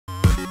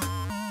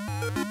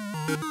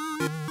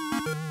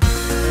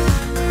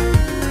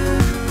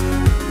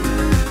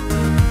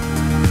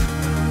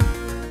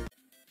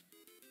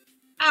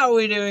How are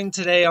we doing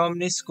today,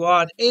 Omni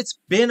Squad? It's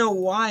been a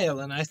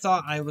while and I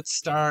thought I would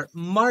start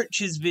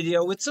March's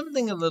video with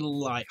something a little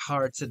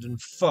light-hearted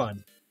and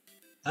fun.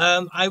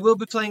 I will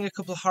be playing a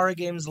couple of horror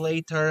games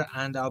later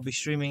and I'll be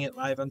streaming it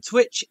live on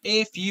Twitch.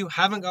 If you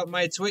haven't got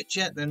my Twitch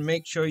yet, then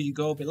make sure you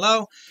go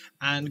below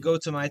and go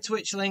to my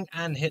Twitch link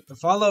and hit the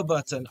follow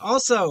button.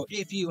 Also,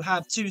 if you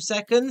have 2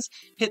 seconds,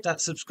 hit that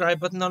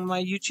subscribe button on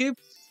my YouTube.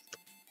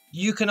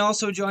 You can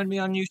also join me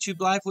on YouTube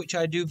Live, which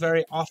I do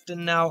very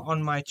often now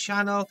on my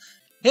channel.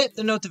 Hit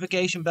the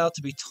notification bell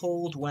to be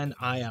told when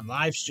I am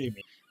live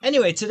streaming.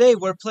 Anyway, today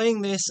we're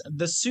playing the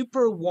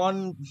Super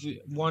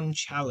 1v1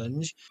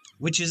 Challenge,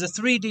 which is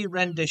a 3D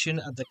rendition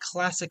of the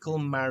classical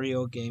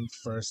Mario game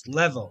first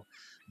level.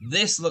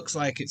 This looks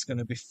like it's going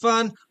to be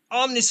fun.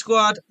 Omni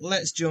Squad,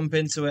 let's jump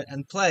into it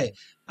and play.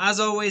 As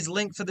always,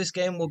 link for this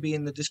game will be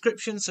in the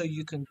description so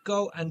you can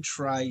go and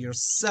try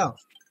yourself.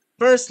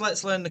 First,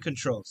 let's learn the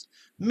controls.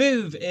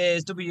 Move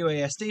is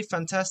WASD,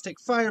 fantastic.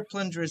 Fire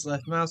plunger is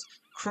left mouse.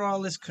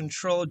 Crawl is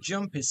control.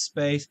 Jump is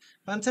space.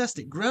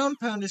 Fantastic. Ground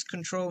pound is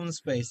control and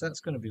space. That's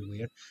going to be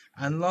weird.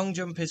 And long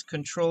jump is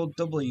control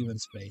W and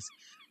space.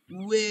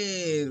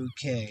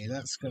 Okay,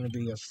 that's going to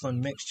be a fun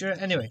mixture.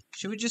 Anyway,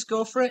 should we just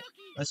go for it?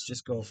 Let's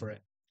just go for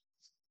it.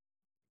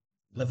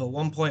 Level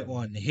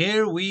 1.1.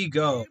 Here we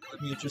go.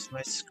 Let me adjust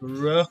my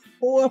screw.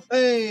 Oh,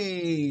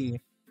 hey!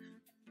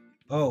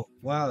 Oh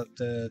wow!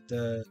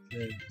 The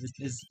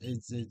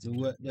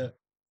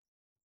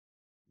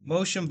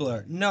motion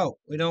blur. No,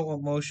 we don't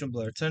want motion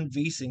blur. Turn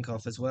VSync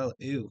off as well.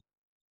 Ew.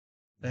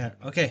 There.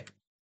 Okay.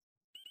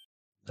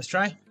 Let's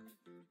try.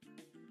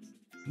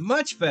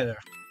 Much better.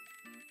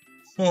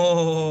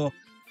 Oh,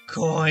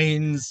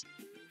 coins.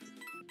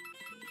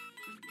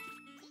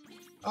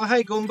 Oh,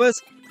 hey,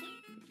 Goombas.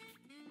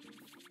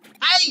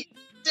 Hey,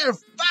 they're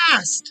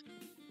fast.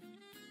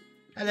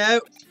 Hello.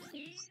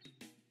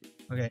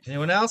 Okay,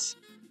 anyone else?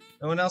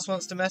 No one else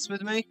wants to mess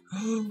with me?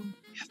 You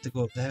have to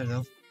go up there,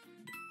 though.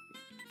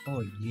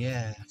 Oh,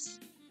 yes.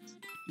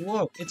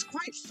 Whoa, it's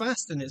quite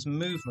fast in its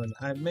movement.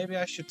 Maybe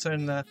I should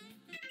turn the...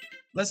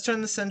 Let's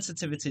turn the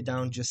sensitivity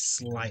down just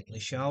slightly,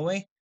 shall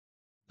we?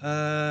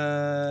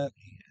 Yeah,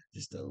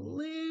 just a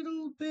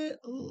little bit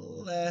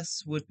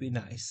less would be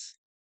nice.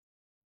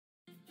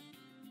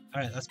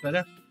 Alright, that's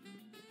better.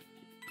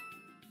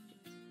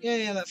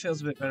 Yeah, that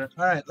feels a bit better.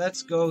 Alright,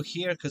 let's go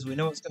here, because we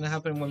know what's going to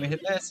happen when we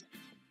hit this.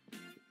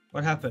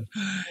 What happened?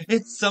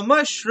 It's a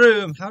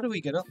mushroom! How do we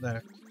get up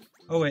there?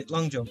 Oh wait,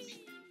 long jump.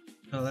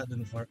 No, that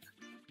didn't work.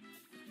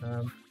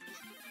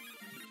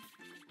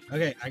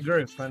 Okay, I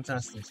grew.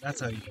 Fantastic. That's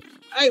how you do it.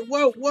 Hey,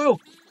 whoa!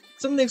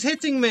 Something's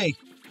hitting me!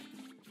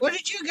 Where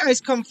did you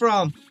guys come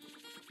from?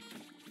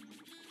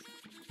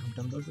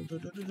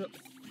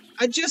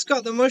 I just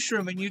got the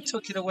mushroom and you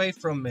took it away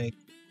from me.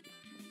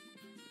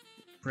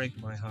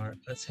 Break my heart.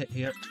 Let's hit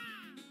here.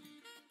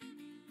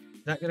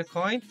 Did that get a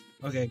coin?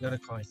 Okay, got a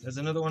coin. There's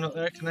another one up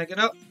there. Can I get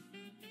up?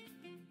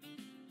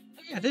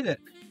 Hey, I did it.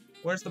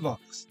 Where's the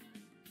box?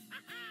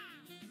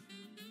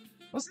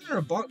 Wasn't there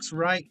a box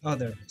right? Oh,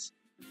 there it is.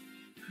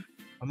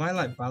 Am I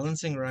like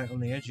balancing right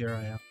on the edge? Here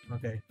I am.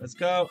 Okay, let's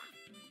go.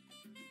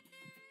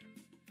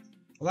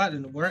 Well, that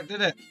didn't work,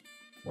 did it?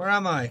 Where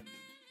am I?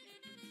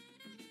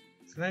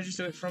 Can I just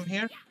do it from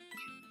here?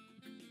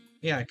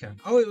 Yeah, I can.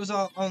 Oh, it was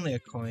only a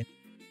coin.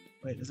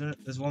 Wait,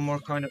 there's one more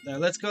coin up there.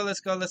 Let's go.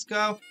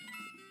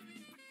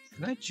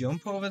 Can I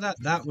jump over that?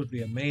 That would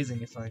be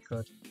amazing if I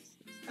could.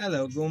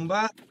 Hello,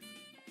 Goomba.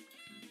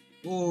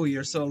 Oh,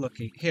 you're so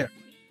lucky. Here.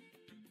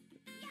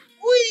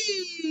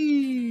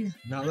 Whee!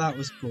 Now that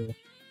was cool.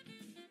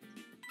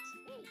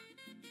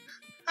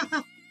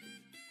 Can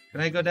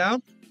I go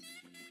down?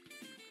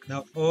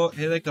 No. Oh,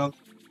 here they come.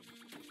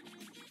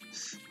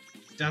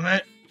 Damn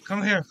it.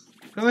 Come here.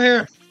 Come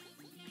here.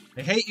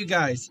 I hate you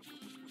guys.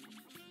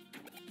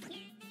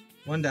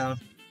 One down.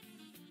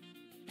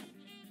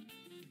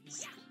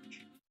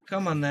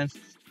 Come on then.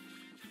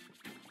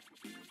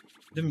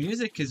 The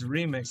music is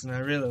remixed and I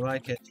really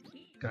like it.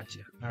 Gotcha.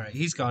 Alright,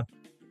 he's gone.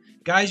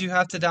 Guys, you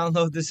have to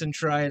download this and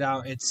try it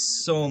out.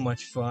 It's so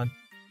much fun.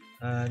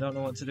 I don't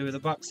know what to do with the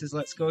boxes.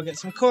 Let's go get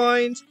some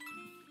coins.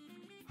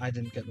 I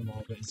didn't get them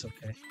all, but it's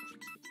okay.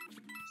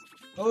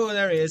 Oh,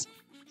 there he is.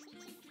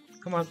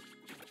 Come on.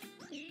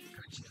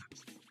 Gotcha.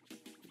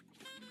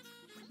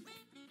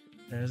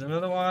 There's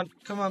another one.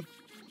 Come on.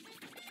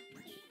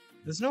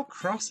 There's no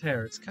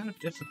crosshair. It's kind of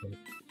difficult.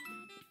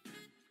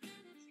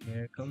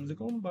 Here comes the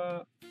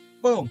Goomba.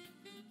 Boom!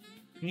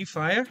 Can you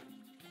fire?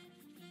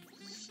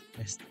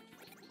 Yes.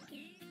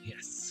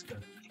 Yes.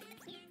 Got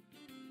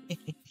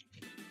it.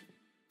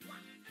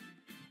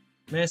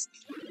 Missed.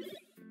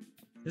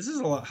 This is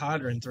a lot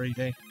harder in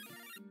 3D.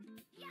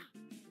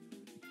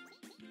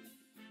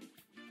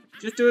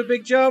 Just do a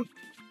big jump.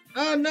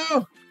 Oh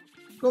no!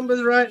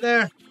 Goomba's right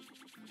there.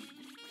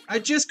 I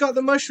just got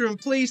the mushroom.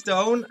 Please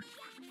don't.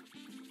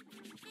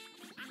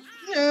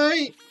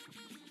 Yay!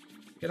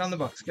 Get on the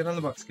box. Get on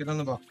the box. Get on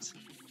the box.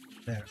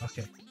 There.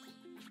 Okay.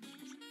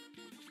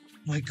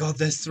 My god,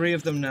 there's 3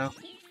 of them now.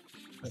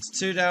 That's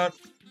 2 down.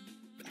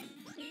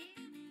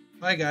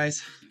 Bye,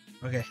 guys.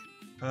 Okay.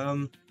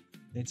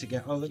 Need to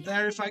get over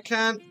there if I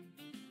can.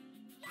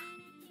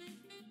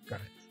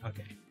 Got it.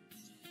 Okay.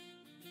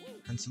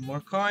 And some more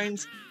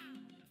coins.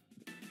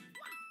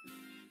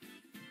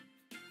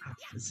 Oh,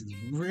 this is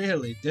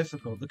really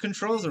difficult. The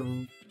controls are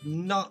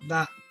not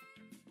that...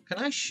 Can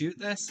I shoot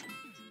this?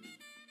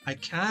 I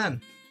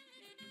can.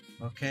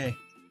 Okay.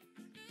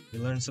 We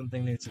learned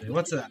something new today.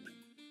 What's that?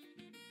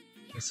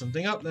 There's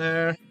something up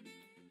there.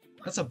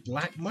 That's a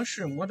black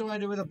mushroom. What do I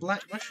do with a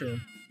black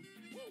mushroom?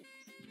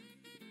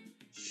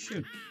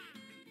 Shoot.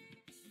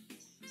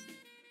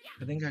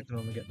 I think I can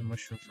only get the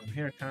mushroom from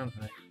here, can't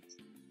I?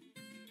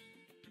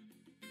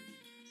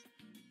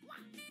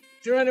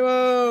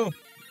 Geronimo!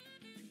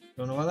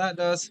 Don't know what that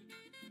does.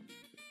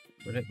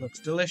 But it looks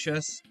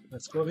delicious.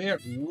 Let's go over here.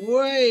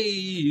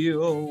 Way!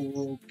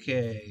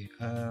 Okay.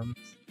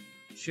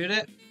 Shoot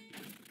it.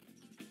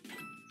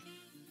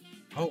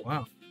 Oh,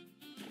 wow.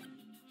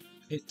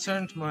 It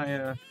turned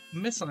my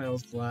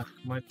missiles black.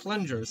 My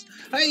plungers.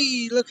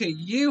 Hey, look at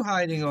you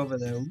hiding over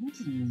there.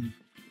 Ooh.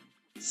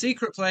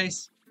 Secret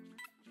place.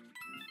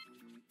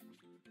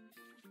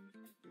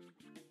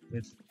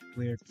 With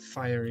weird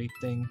fiery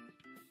thing.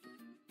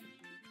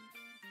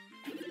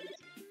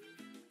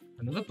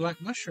 Another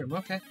black mushroom.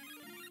 Okay.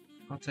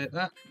 I'll take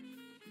that.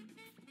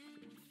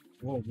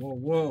 Whoa, whoa,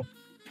 whoa.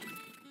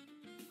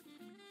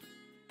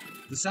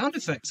 The sound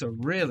effects are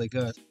really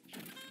good.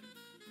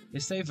 They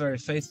stay very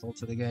faithful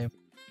to the game.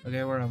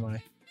 Okay, where am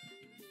I?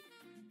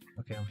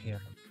 Okay, I'm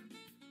here.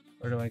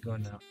 Where do I go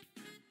now?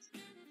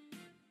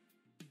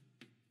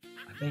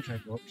 I think I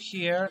go up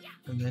here,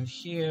 and then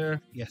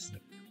here. Yes.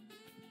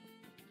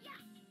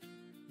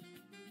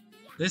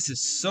 This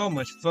is so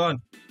much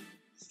fun.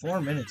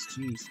 4 minutes,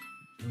 jeez.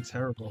 I'm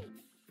terrible.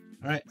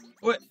 Alright,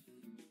 what?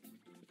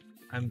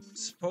 I'm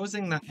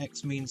supposing that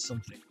X means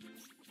something.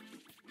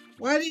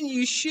 Why didn't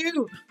you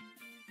shoot?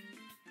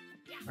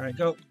 Alright,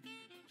 go.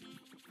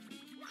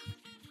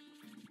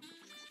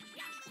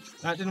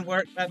 That didn't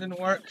work, that didn't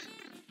work.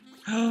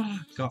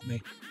 Got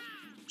me.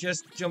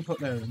 Just jump up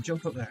there and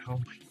jump up there. Oh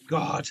my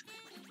god.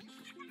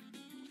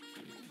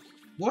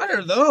 What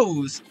are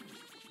those?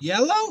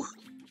 Yellow?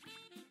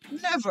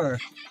 Never.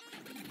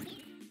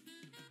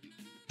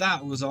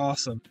 That was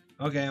awesome.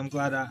 Okay, I'm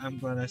glad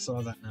I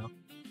saw that now.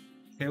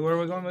 Okay, where are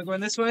we going? We're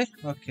going this way?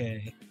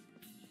 Okay.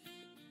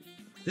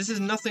 This is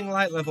nothing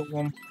like level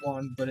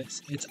 1, but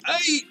it's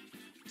 8!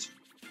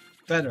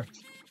 Better.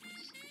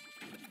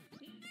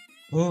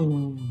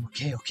 Oh,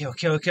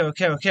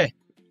 okay.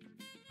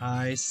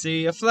 I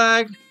see a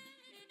flag.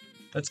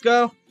 Let's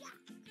go.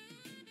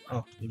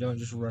 Oh, you don't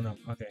just run up.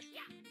 Okay.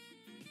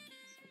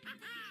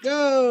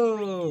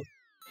 Go!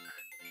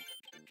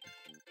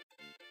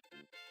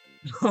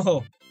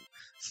 Oh,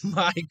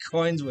 my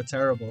coins were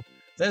terrible.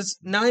 There's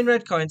 9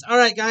 red coins.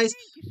 Alright, guys,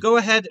 go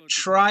ahead,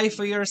 try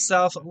for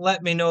yourself.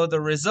 Let me know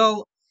the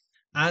result.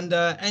 And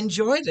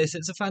enjoy this.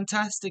 It's a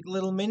fantastic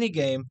little mini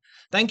game.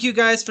 Thank you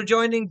guys for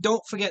joining.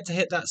 Don't forget to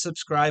hit that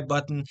subscribe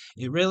button.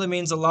 It really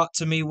means a lot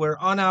to me. We're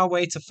on our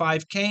way to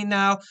 5k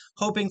now,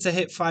 hoping to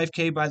hit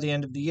 5k by the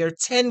end of the year.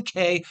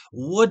 10k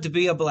would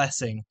be a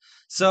blessing.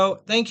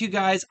 So thank you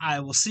guys. I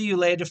will see you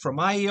later from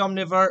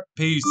ieomnivert.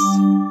 Peace.